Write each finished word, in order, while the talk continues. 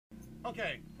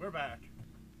Okay, we're back.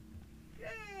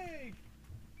 Yay!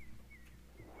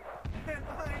 And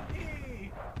I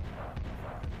me!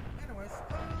 Anyways,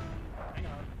 Hang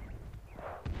on.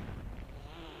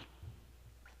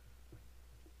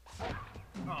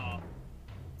 Aw.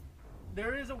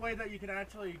 There is a way that you can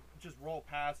actually just roll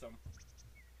past them.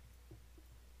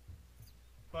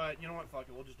 But you know what? Fuck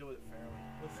it. We'll just do it fairly.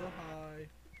 What's so high?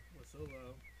 What's so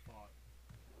low? Fought.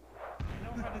 I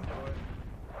know how to do it.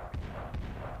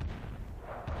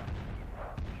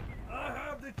 I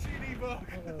have the cheating book!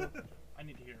 I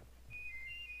need to hear.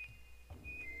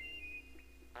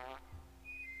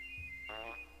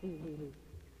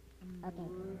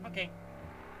 Okay.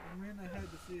 I ran ahead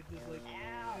to see if there's like.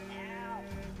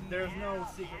 There's no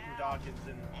secret Mudokons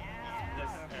in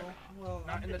this area. Well,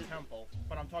 Not in the temple,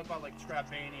 but I'm talking about like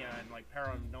Scrapmania and like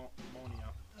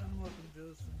Paramonia. I'm looking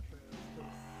just in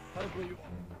How to believe?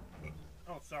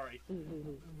 Oh, sorry.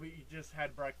 We just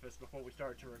had breakfast before we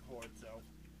started to record, so.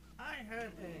 I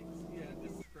had eggs. Yeah,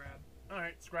 just scrap.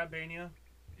 Alright, Scrapmania.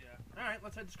 Yeah. Alright,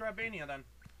 let's head to Scrapmania then.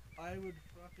 I would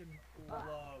fucking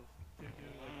love to do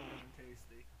like lemon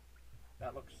tasty.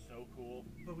 That looks so cool.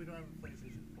 But we don't have a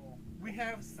PlayStation 4. We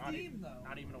have Steam though.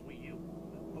 Not even a Wii U.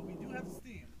 But we do have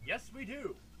Steam. Yes, we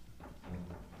do.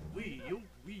 Wii U.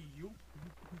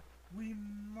 We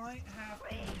might have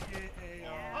to get a.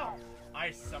 Oh, I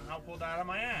somehow pulled that out of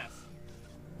my ass.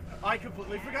 I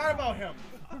completely forgot about him.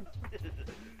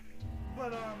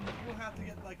 But we'll have to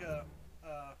get like a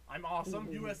I'm awesome.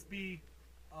 USB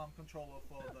controller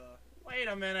for the. Wait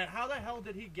a minute. How the hell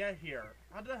did he get here?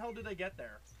 How the hell did they get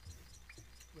there?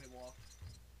 Wait, walk.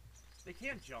 They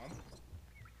can't jump.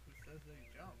 Who says they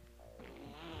jump?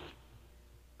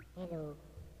 Hello.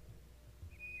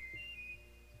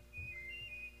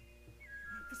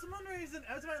 For some unknown reason,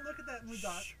 every time I look at that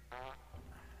Mudok.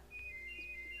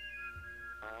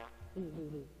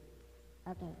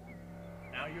 Okay.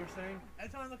 Now you're saying?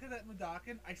 Every time I look at that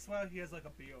Mudokan, I swear he has like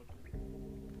a beard.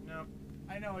 No.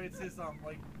 I know it's his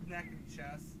like neck and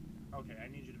chest. Okay, I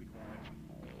need you to be quiet.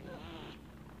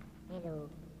 Hello.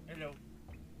 Hello.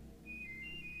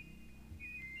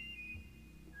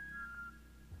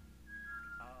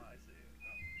 Ah, I see.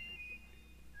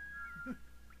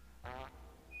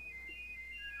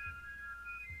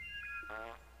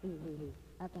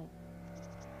 Okay.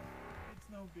 It's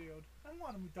no beard. I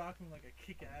want a Mudokan with like a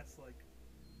kick-ass like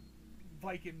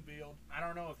Viking beard. I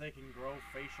don't know if they can grow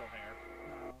facial hair.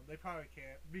 No, they probably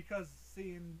can't because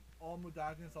seeing all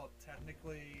Mudokons are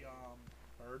technically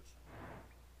Birds.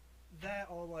 that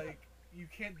or like you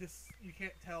can't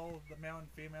tell the male and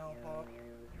female apart.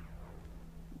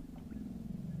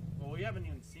 Well, we haven't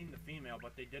even seen the female,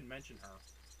 but they did mention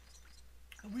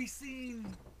her. We seen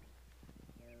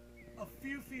a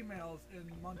few females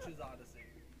in Munch's Odyssey.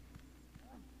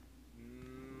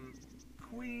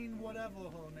 Queen, whatever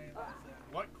her name is.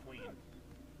 What queen?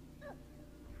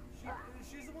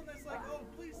 She's the one that's like, oh,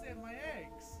 please save my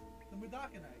eggs, the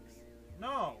Mudokan eggs.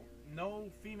 No,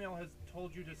 no female has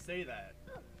told you to say that.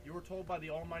 You were told by the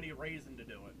almighty Raisin to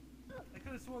do it. I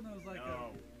could have sworn there was like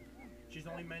No. She's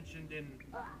only mentioned in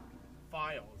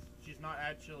files. She's not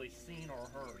actually seen or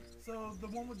heard. So the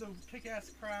one with the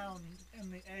kick-ass crown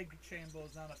in the egg chamber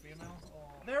is not a female? Or...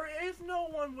 There is no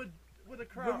one with a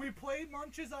crown. When we played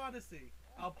Munch's Odyssey,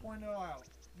 I'll point her out.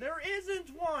 There isn't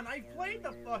one! I played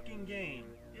the fucking game!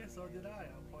 Yeah, so did I.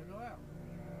 I'll point her out.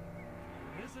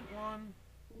 There isn't one.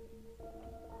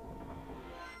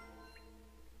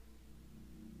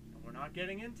 And we're not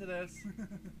getting into this.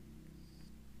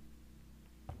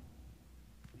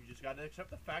 You just gotta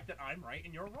accept the fact that I'm right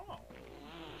and you're wrong.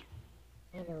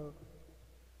 Hello.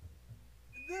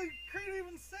 The creator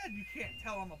even said you can't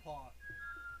tell them apart.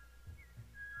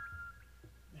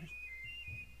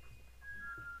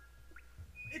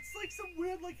 It's like some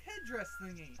weird like headdress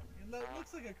thingy. And that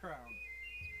looks like a crown.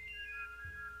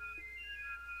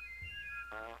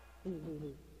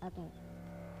 Okay.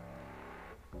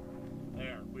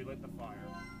 There, we lit the fire.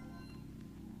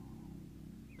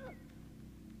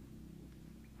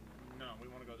 No, we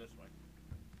want to go this way.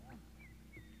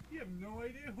 You have no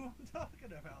idea who I'm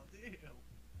talking about, do you?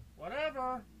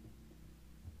 Whatever!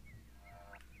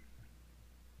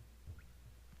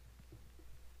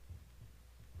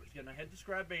 We're just gonna head to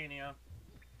Scrapmania,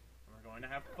 and we're going to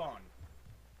have fun.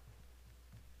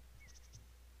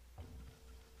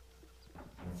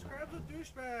 Scrabs are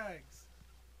douchebags.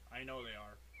 I know they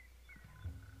are.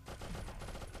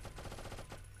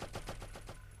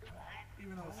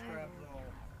 Even though Scrabs are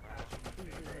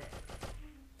actually favorite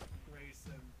race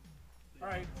and...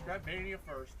 Alright, Scrapmania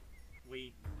first.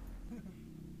 We.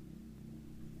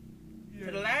 Yeah.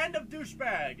 To the land of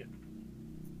douchebag!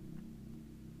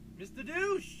 Mr.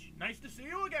 Douche! Nice to see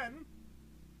you again!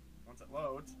 Once it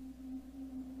loads.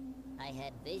 I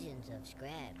had visions of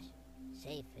scrabs,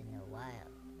 safe in the wild.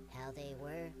 How they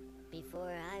were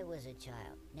before I was a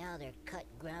child. Now they're cut,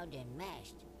 ground, and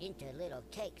mashed into little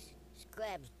cakes.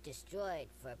 Scrabs destroyed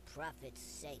for profit's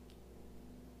sake.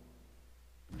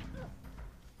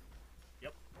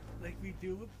 Yep. Like we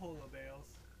do with polar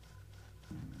bears.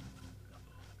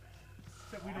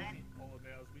 Except we don't eat polar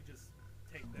bears, we just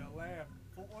take their lamb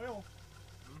for oil.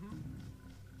 Mm-hmm.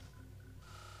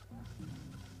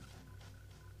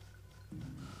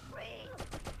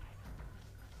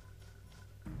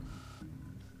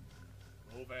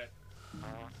 Move it.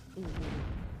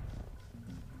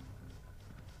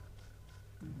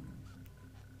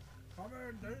 I'm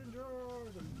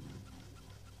endangered!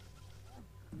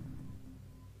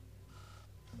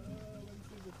 Let me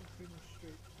see if this is pretty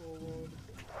straightforward.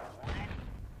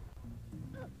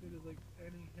 See if there's like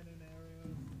any hidden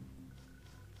areas.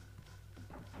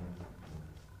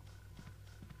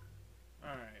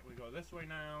 Alright, we go this way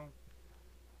now.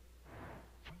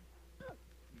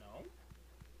 No.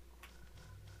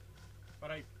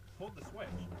 But I pulled the switch.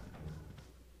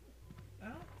 I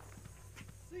don't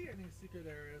see any secret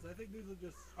areas. I think these are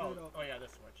just Oh, straight up. oh yeah,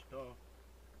 this switch. Duh.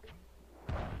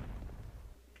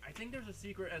 I think there's a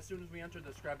secret as soon as we enter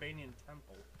the Scrabanian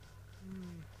temple. I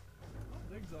don't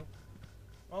think so.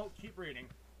 Well, keep reading.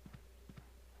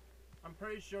 I'm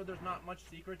pretty sure there's not much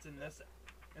secrets in this,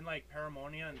 in like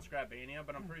Paramonia and Scrabania,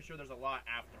 but I'm pretty sure there's a lot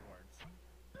afterwards.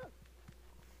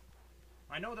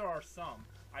 I know there are some.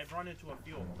 I've run into a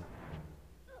few of them.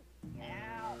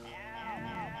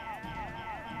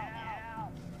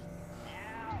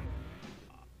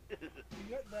 You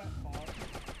get that part.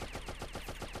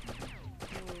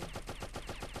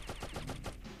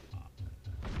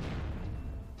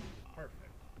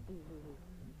 Perfect.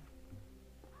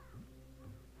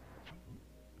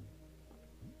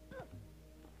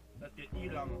 Let's get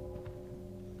Elam.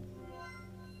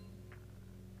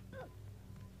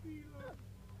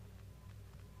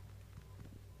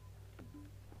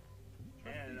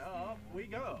 And up we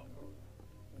go.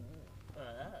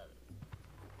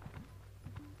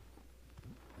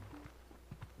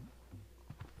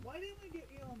 Why didn't we get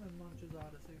Elon in Munch's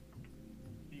Odyssey?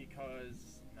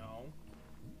 Because, no.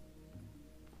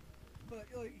 But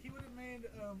like he would have made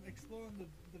exploring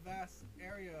the vast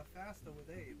area faster with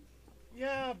Abe.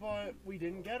 Yeah, but we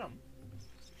didn't get him.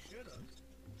 Should have.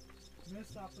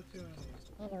 Missed opportunity.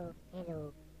 Hello,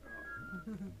 hello.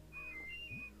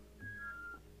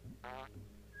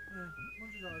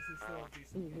 Munch's Odyssey is still a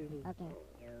decent game. Okay.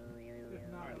 If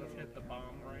not, Alright, let's hit the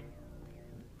bomb ring.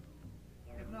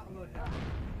 If not, look at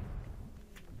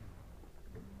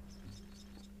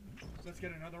Let's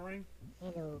get another ring.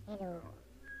 Hello, hello.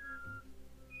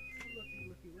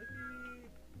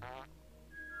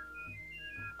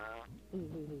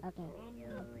 Looky. Okay.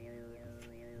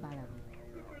 Follow me.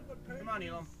 Come on,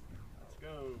 Elam. Let's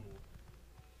go.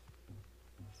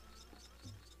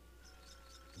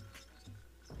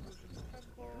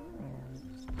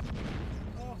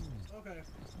 Oh, okay.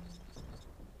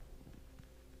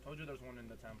 Told you there's one in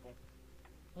the temple.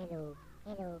 Hello,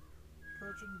 hello.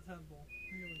 Perch in the temple.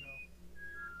 Here we go.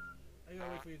 I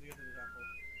gotta wait for you to get to the temple.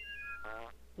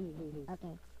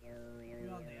 Okay.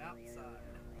 You're on the outside.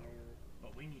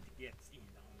 But we need to get in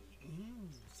on the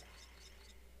inside.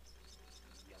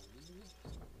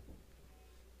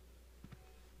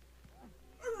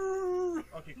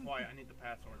 Okay, quiet. I need the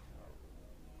password.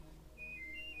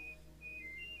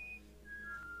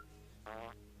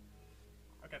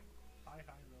 Okay. High,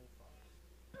 low,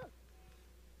 far.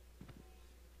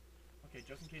 Okay,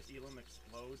 just in case Elam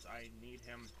explodes, I need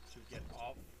him to get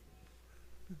off.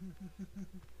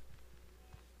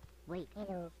 Wait,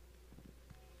 hello.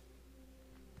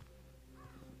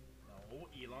 No,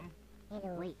 Elam.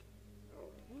 Hello. Wait.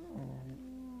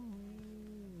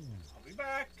 I'll be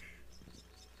back.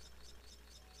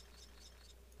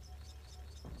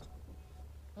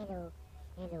 Hello,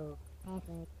 hello.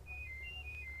 Password.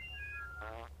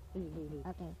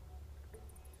 Okay.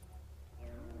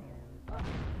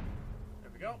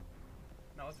 There we go.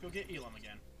 Now let's go get Elam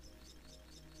again.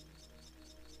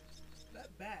 That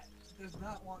bat does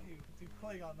not want you to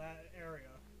play on that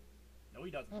area. No, he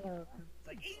doesn't. Hello. It's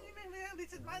like,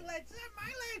 this is my ledge, this is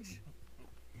my ledge!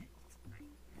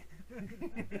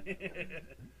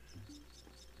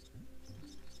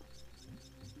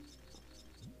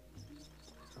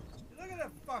 Look at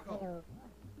that fucker! Hello.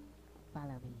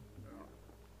 Follow me.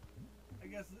 I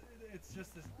guess it's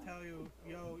just to tell you,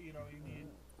 yo, you know, you need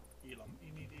Elam.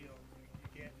 Elam. You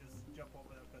can't just jump over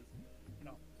there because, you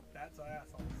know, bats are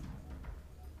assholes.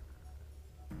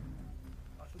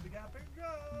 Watch with the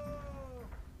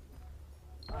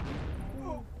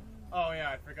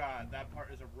forgot. That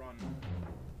part is a run.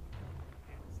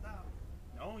 Can't stop.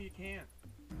 No, you can't.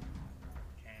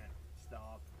 Can't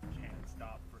stop. Can't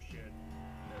stop for shit.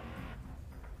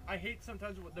 I hate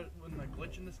sometimes when the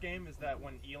glitch in this game is that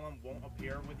when Elam won't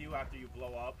appear with you after you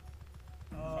blow up.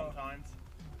 Sometimes.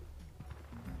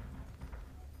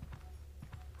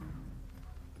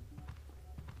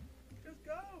 Just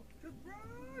go! Just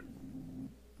run!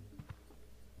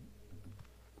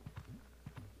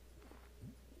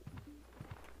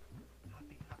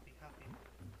 Hoppy, hoppy, hoppy.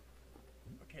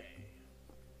 Okay.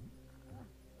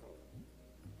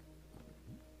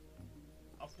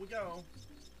 Off we go.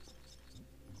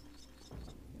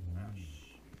 Ah,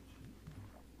 shoot.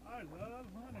 I love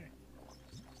honey.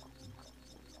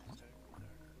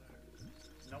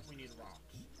 Nope, we need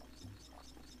rocks.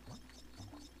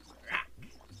 Rock.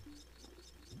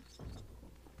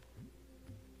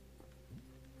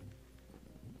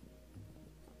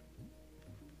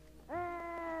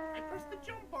 I pressed the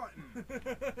jump button.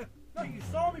 No, you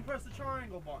saw me press the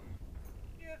triangle button.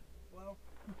 Yeah, well.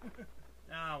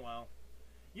 Ah, well.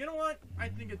 You know what? I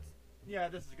think it's... Yeah,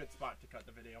 this is a good spot to cut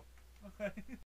the video. Okay.